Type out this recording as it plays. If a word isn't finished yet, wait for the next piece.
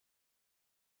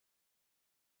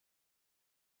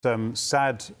Some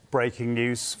sad breaking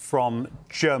news from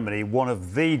Germany. One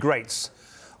of the greats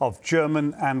of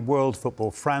German and world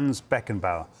football, Franz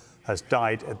Beckenbauer, has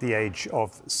died at the age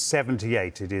of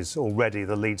 78. It is already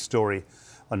the lead story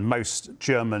on most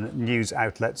German news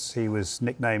outlets. He was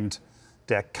nicknamed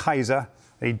Der Kaiser.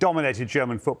 He dominated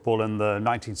German football in the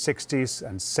 1960s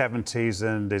and 70s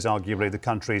and is arguably the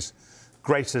country's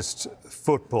greatest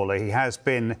footballer. He has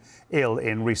been ill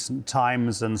in recent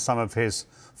times, and some of his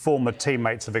former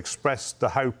teammates have expressed the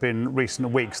hope in recent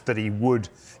weeks that he would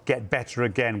get better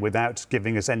again, without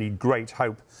giving us any great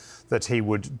hope that he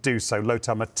would do so.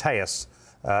 Lothar Matthäus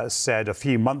said a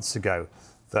few months ago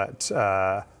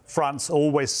that France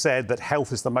always said that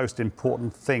health is the most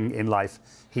important thing in life.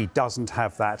 He doesn't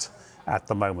have that at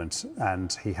the moment,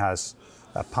 and he has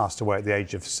passed away at the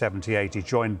age of 78. He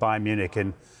joined Bayern Munich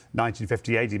in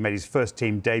 1958. He made his first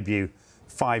team debut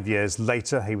 5 years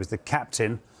later. He was the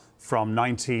captain from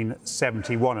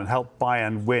 1971 and helped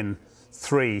Bayern win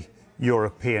 3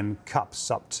 European Cups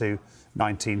up to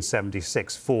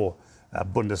 1976, 4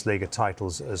 Bundesliga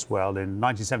titles as well. In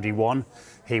 1971,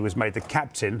 he was made the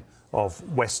captain of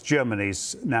West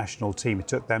Germany's national team. He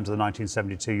took them to the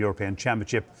 1972 European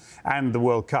Championship and the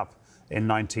World Cup in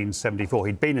 1974.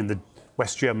 He'd been in the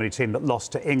West Germany team that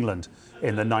lost to England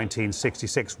in the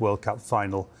 1966 World Cup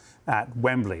final at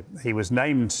Wembley. He was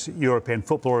named European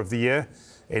Footballer of the Year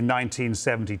in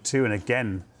 1972, and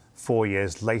again 4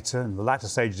 years later. In the latter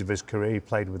stages of his career, he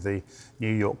played with the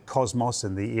New York Cosmos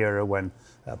in the era when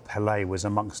Pelé was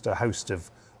amongst a host of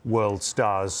world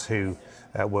stars who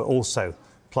were also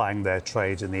plying their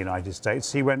trade in the United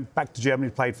States. He went back to Germany,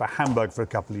 played for Hamburg for a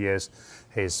couple of years.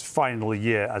 His final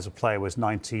year as a player was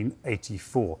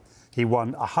 1984. He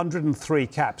won 103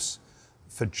 caps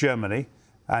for Germany,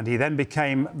 and he then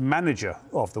became manager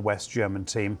of the West German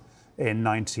team in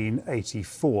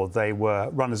 1984. They were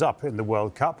runners-up in the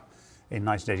World Cup in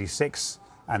 1986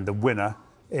 and the winner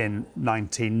in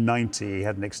 1990. He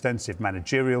had an extensive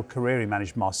managerial career. He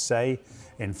managed Marseille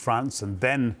in France and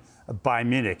then Bayern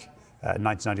Munich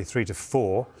 1993 to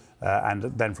 4, and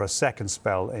then for a second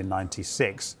spell in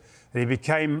 96. And he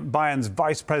became Bayern's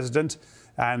vice president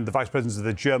and the vice president of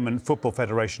the German Football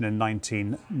Federation in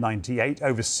 1998,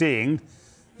 overseeing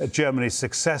Germany's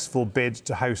successful bid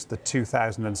to host the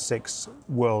 2006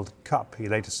 World Cup. He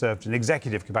later served in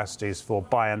executive capacities for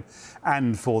Bayern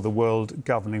and for the world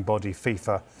governing body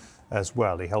FIFA as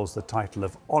well. He holds the title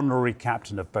of honorary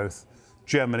captain of both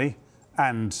Germany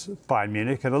and Bayern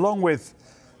Munich, and along with,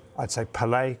 I'd say,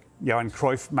 Pelé, Johan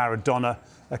Cruyff, Maradona,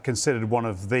 are considered one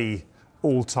of the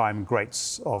all-time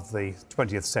greats of the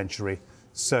 20th century,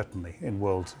 certainly in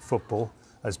world football.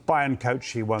 As Bayern coach,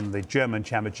 he won the German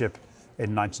Championship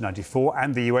in 1994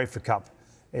 and the UEFA Cup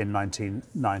in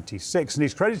 1996. And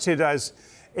he's credited as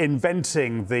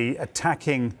inventing the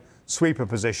attacking sweeper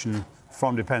position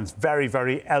from defence. Very,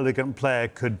 very elegant player,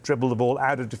 could dribble the ball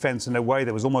out of defence in a way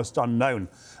that was almost unknown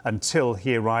until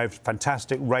he arrived.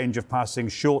 Fantastic range of passing,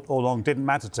 short or long, didn't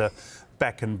matter to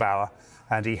Beckenbauer.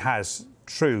 And he has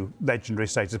true legendary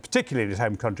status, particularly in his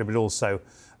home country, but also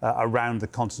around the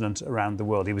continent, around the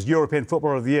world. He was European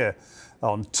Footballer of the Year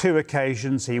on 2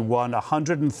 occasions. He won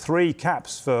 103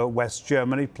 caps for West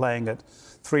Germany, playing at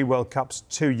 3 World Cups,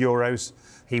 2 Euros.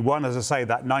 He won, as I say,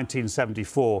 that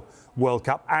 1974 World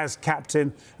Cup as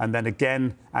captain, and then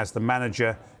again as the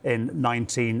manager in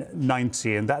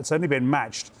 1990. And that's only been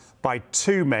matched by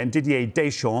 2 men, Didier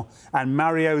Deschamps and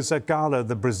Mario Zagallo,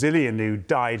 the Brazilian who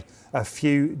died a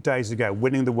few days ago,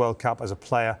 winning the World Cup as a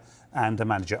player and a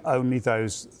manager. Only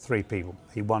those 3 people.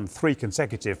 He won 3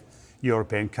 consecutive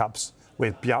European Cups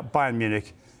with Bayern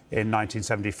Munich in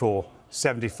 1974,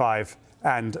 75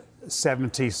 and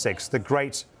 76. The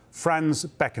great Franz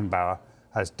Beckenbauer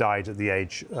has died at the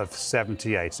age of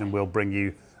 78, and we'll bring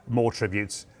you more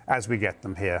tributes as we get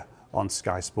them here on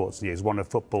Sky Sports News, one of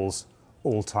football's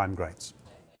all-time greats.